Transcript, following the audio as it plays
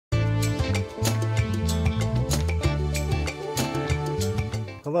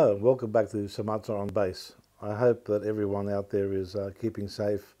Hello and welcome back to Samata on Bass. I hope that everyone out there is keeping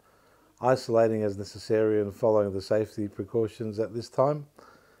safe, isolating as necessary and following the safety precautions at this time.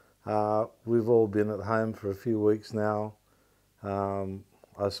 We've all been at home for a few weeks now.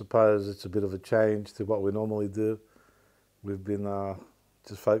 I suppose it's a bit of a change to what we normally do. We've been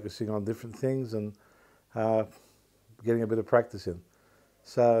just focusing on different things and getting a bit of practice in.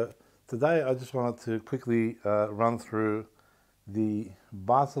 So today I just wanted to quickly run through the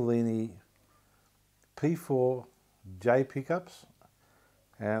Bartolini P45J pickups,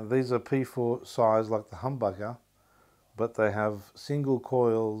 and these are P4 size like the humbucker, but they have single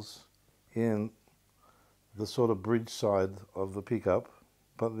coils in the sort of bridge side of the pickup,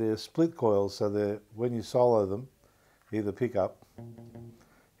 but they're split coils, so they're, when you solo them, either pickup,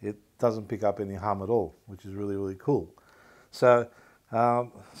 it doesn't pick up any hum at all, which is really cool. So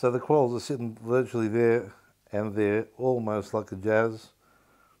so the coils are sitting virtually there, and they're almost like a jazz,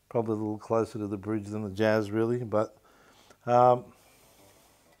 probably a little closer to the bridge than the jazz really, but the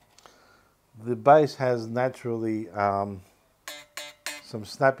bass has naturally some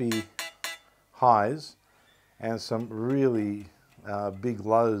snappy highs and some really big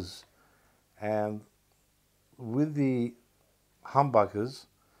lows, and with the humbuckers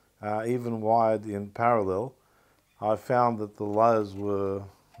even wired in parallel, I found that the lows were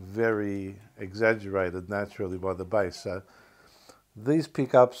very exaggerated naturally by the bass. So these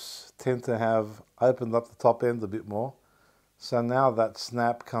pickups tend to have opened up the top end a bit more, so now that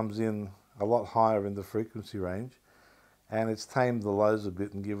snap comes in a lot higher in the frequency range, and it's tamed the lows a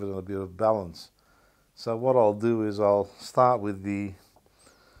bit and give it a bit of balance. So what I'll do is I'll start with the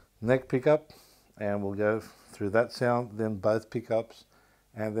neck pickup and we'll go through that sound, then both pickups,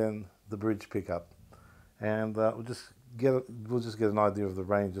 and then the bridge pickup, and we'll just get an idea of the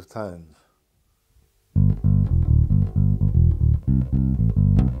range of tones.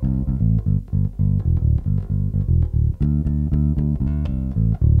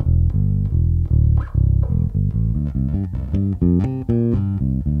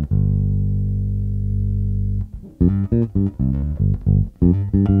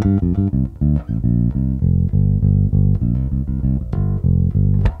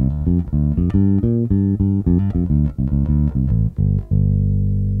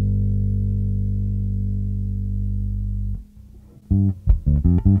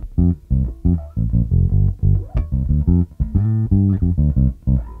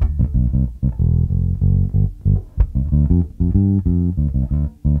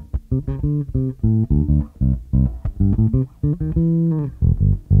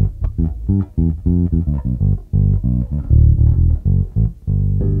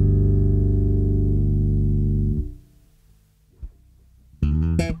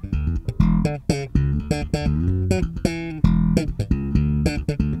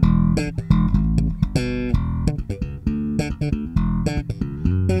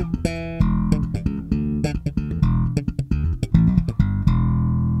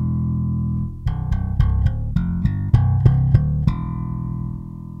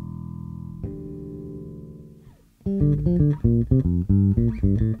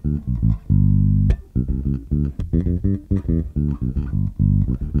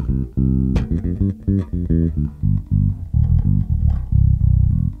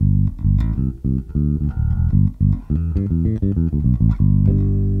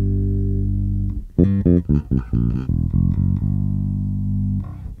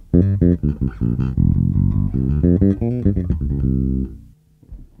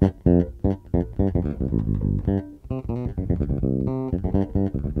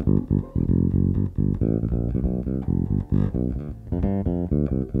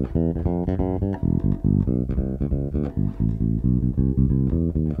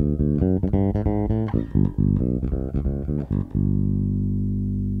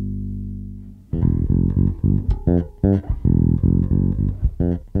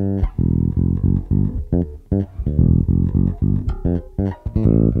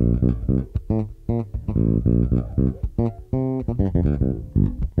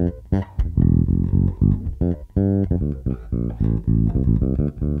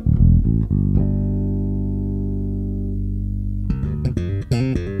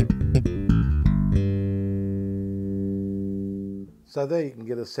 So there you can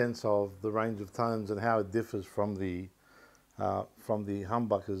get a sense of the range of tones and how it differs from the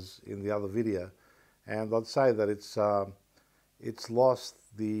humbuckers in the other video. And I'd say that it's lost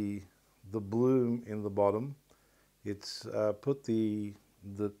the bloom in the bottom. It's put the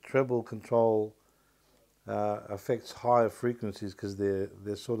treble control affects higher frequencies because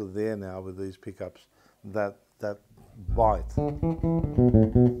they're sort of there now with these pickups that bite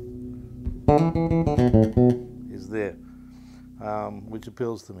is there, which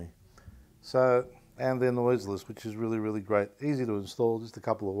appeals to me. So, and they're noiseless, which is really, really great. Easy to install, just a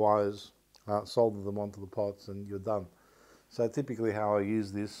couple of wires, solder them onto the pots and you're done. So typically how I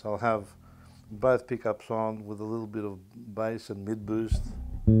use this, I'll have both pickups on with a little bit of bass and mid boost.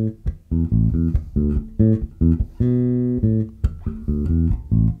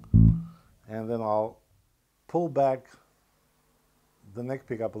 And then I'll pull back the neck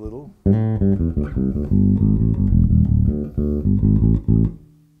pickup a little.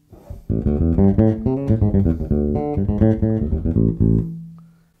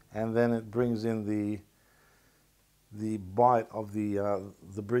 And then it brings in the bite of the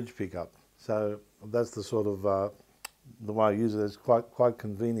bridge pickup. So that's the sort of the way I use it. It's quite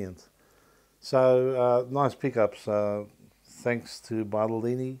convenient. So nice pickups. Thanks to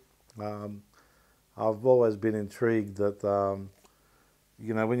Bartolini. I've always been intrigued that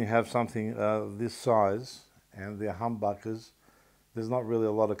you know, when you have something this size and they're humbuckers, there's not really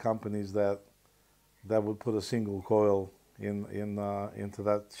a lot of companies that would put a single coil into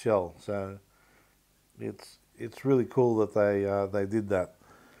that shell. So it's really cool that they did that.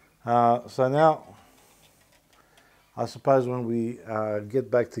 So now, I suppose when we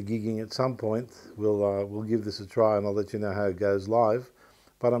get back to gigging at some point, we'll give this a try and I'll let you know how it goes live.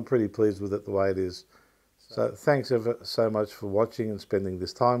 But I'm pretty pleased with it the way it is. So thanks ever so much for watching and spending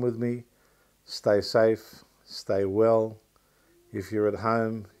this time with me. Stay safe, stay well. If you're at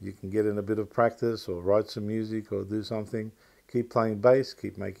home, you can get in a bit of practice or write some music or do something. Keep playing bass,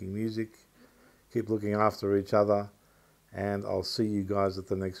 keep making music, keep looking after each other, and I'll see you guys at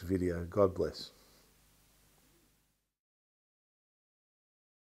the next video. God bless.